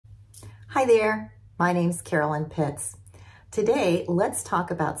Hi there, my name's Carolyn Pitts. Today, let's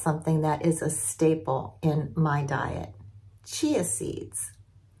talk about something that is a staple in my diet, chia seeds.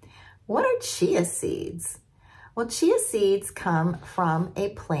 What are chia seeds? Well, chia seeds come from a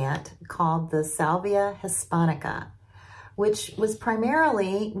plant called the Salvia hispanica, which was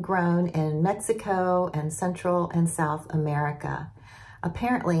primarily grown in Mexico and Central and South America.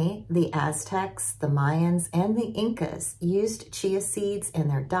 Apparently, the Aztecs, the Mayans, and the Incas used chia seeds in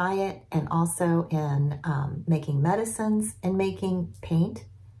their diet and also in making medicines and making paint.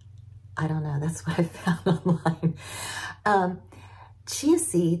 I don't know, that's what I found online. Chia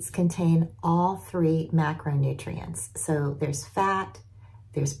seeds contain all three macronutrients. So there's fat,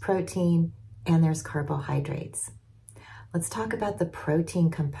 there's protein, and there's carbohydrates. Let's talk about the protein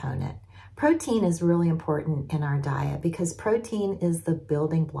component. Protein is really important in our diet because protein is the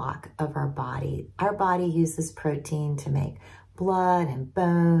building block of our body. Our body uses protein to make blood and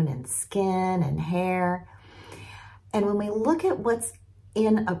bone and skin and hair. And when we look at what's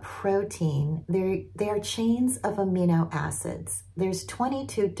in a protein, they are chains of amino acids. There's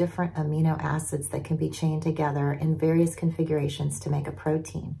 22 different amino acids that can be chained together in various configurations to make a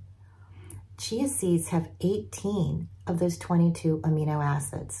protein. Chia seeds have 18 of those 22 amino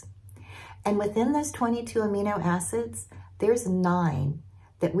acids. And within those 22 amino acids, there's 9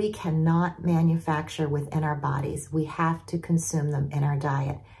 that we cannot manufacture within our bodies. We have to consume them in our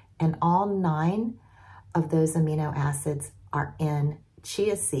diet. And all 9 of those amino acids are in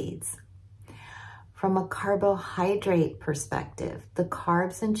chia seeds. From a carbohydrate perspective, the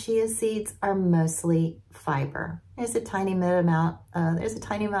carbs in chia seeds are mostly fiber. There's a tiny amount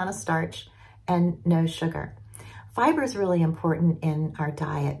of starch and no sugar. Fiber is really important in our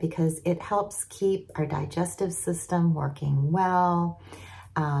diet because it helps keep our digestive system working well.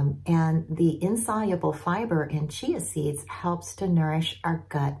 And the insoluble fiber in chia seeds helps to nourish our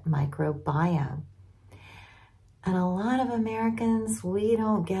gut microbiome. And a lot of Americans, we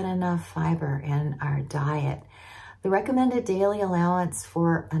don't get enough fiber in our diet. The recommended daily allowance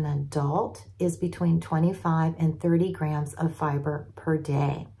for an adult is between 25 and 30 grams of fiber per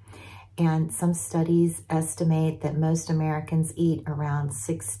day. And some studies estimate that most Americans eat around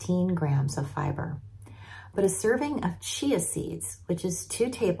 16 grams of fiber. But a serving of chia seeds, which is 2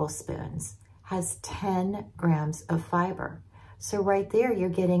 tablespoons, has 10 grams of fiber. So right there, you're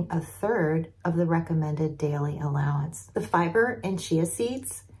getting 1/3 of the recommended daily allowance. The fiber in chia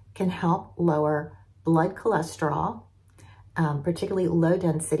seeds can help lower blood cholesterol, particularly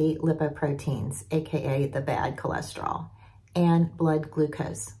low-density lipoproteins, aka the bad cholesterol, and blood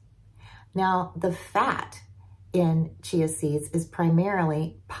glucose. Now, the fat in chia seeds is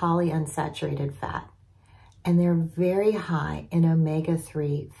primarily polyunsaturated fat, and they're very high in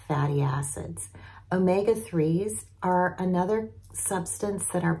omega-3 fatty acids. Omega-3s are another substance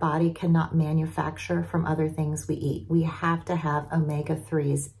that our body cannot manufacture from other things we eat. We have to have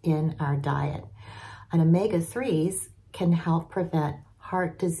omega-3s in our diet. And omega-3s can help prevent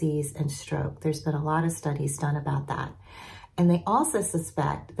heart disease and stroke. There's been a lot of studies done about that. And they also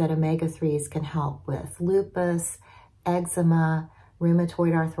suspect that omega-3s can help with lupus, eczema,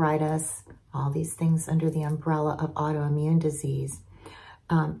 rheumatoid arthritis, all these things under the umbrella of autoimmune disease.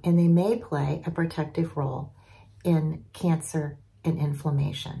 And they may play a protective role in cancer and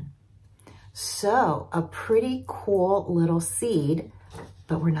inflammation. So a pretty cool little seed,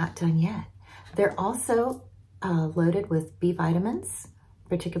 but we're not done yet. They're also loaded with B vitamins,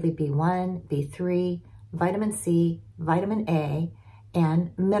 particularly B1, B3, vitamin C, vitamin A,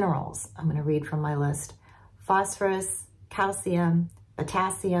 and minerals. I'm going to read from my list: phosphorus, calcium,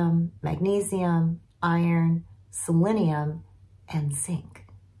 potassium, magnesium, iron, selenium, and zinc.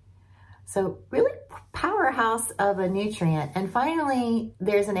 So really powerhouse of a nutrient. And finally,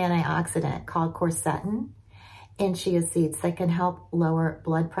 there's an antioxidant called quercetin in chia seeds that can help lower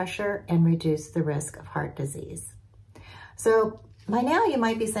blood pressure and reduce the risk of heart disease. So by now you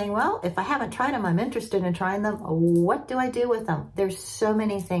might be saying, well, if I haven't tried them, I'm interested in trying them. What do I do with them? There's so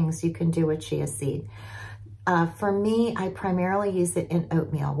many things you can do with chia seed. For me, I primarily use it in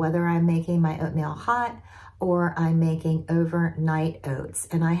oatmeal, whether I'm making my oatmeal hot or I'm making overnight oats.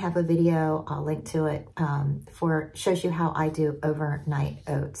 And I have a video, I'll link to it, shows you how I do overnight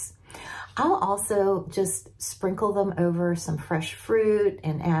oats. I'll also just sprinkle them over some fresh fruit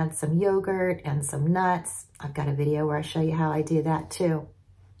and add some yogurt and some nuts. I've got a video where I show you how I do that too.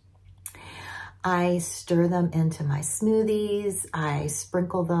 I stir them into my smoothies. I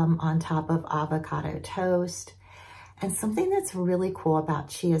sprinkle them on top of avocado toast. And something that's really cool about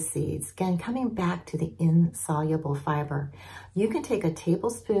chia seeds, again, coming back to the insoluble fiber, you can take a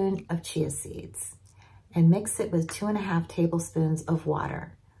tablespoon of chia seeds and mix it with 2.5 tablespoons of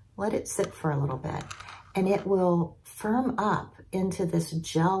water. let it sit for a little bit, and it will firm up into this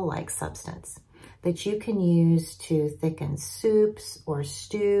gel-like substance that you can use to thicken soups or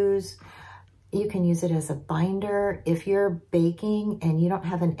stews. You can use it as a binder. If you're baking and you don't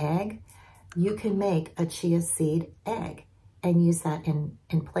have an egg, you can make a chia seed egg and use that in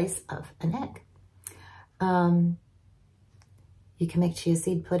place of an egg. You can make chia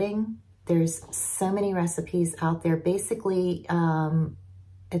seed pudding. There's so many recipes out there. Basically,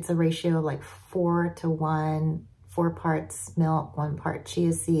 it's a ratio of like 4 to 1, 4 parts milk, 1 part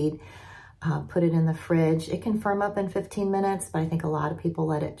chia seed. Put it in the fridge. It can firm up in 15 minutes, but I think a lot of people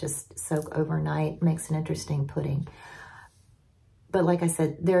let it just soak overnight. Makes an interesting pudding. But like I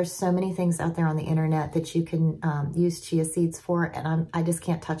said, there are so many things out there on the internet that you can use chia seeds for, and I just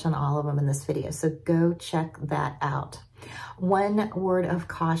can't touch on all of them in this video, so go check that out. One word of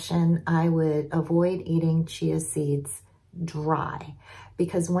caution, I would avoid eating chia seeds dry,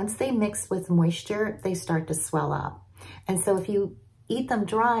 because once they mix with moisture, they start to swell up. And so if you eat them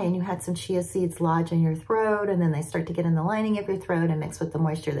dry and you had some chia seeds lodge in your throat, and then they start to get in the lining of your throat and mix with the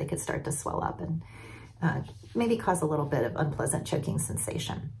moisture, they could start to swell up and maybe cause a little bit of unpleasant choking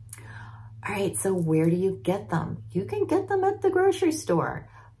sensation. All right, so where do you get them? You can get them at the grocery store.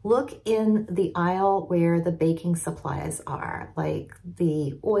 Look in the aisle where the baking supplies are, like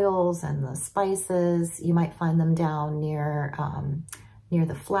the oils and the spices. You might find them down near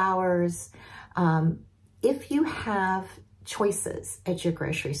the flours. If you have choices at your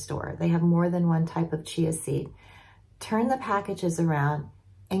grocery store, they have more than one type of chia seed, turn the packages around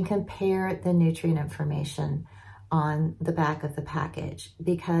and compare the nutrient information on the back of the package,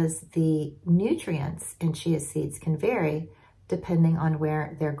 because the nutrients in chia seeds can vary depending on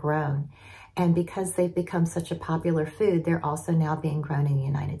where they're grown. And because they've become such a popular food, they're also now being grown in the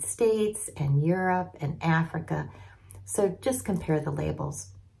United States and Europe and Africa. So just compare the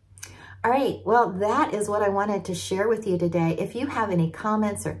labels. All right, well, that is what I wanted to share with you today. If you have any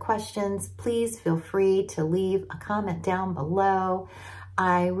comments or questions, please feel free to leave a comment down below.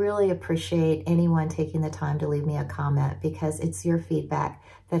 I really appreciate anyone taking the time to leave me a comment, because it's your feedback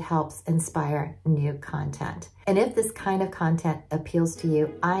that helps inspire new content. And if this kind of content appeals to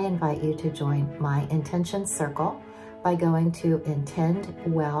you, I invite you to join my intention circle by going to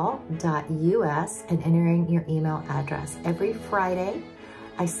intendwell.us and entering your email address. Every Friday,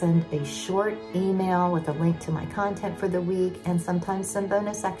 I send a short email with a link to my content for the week and sometimes some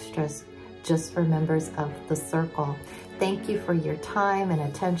bonus extras just for members of the circle. Thank you for your time and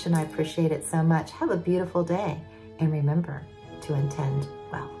attention. I appreciate it so much. Have a beautiful day, and remember to intend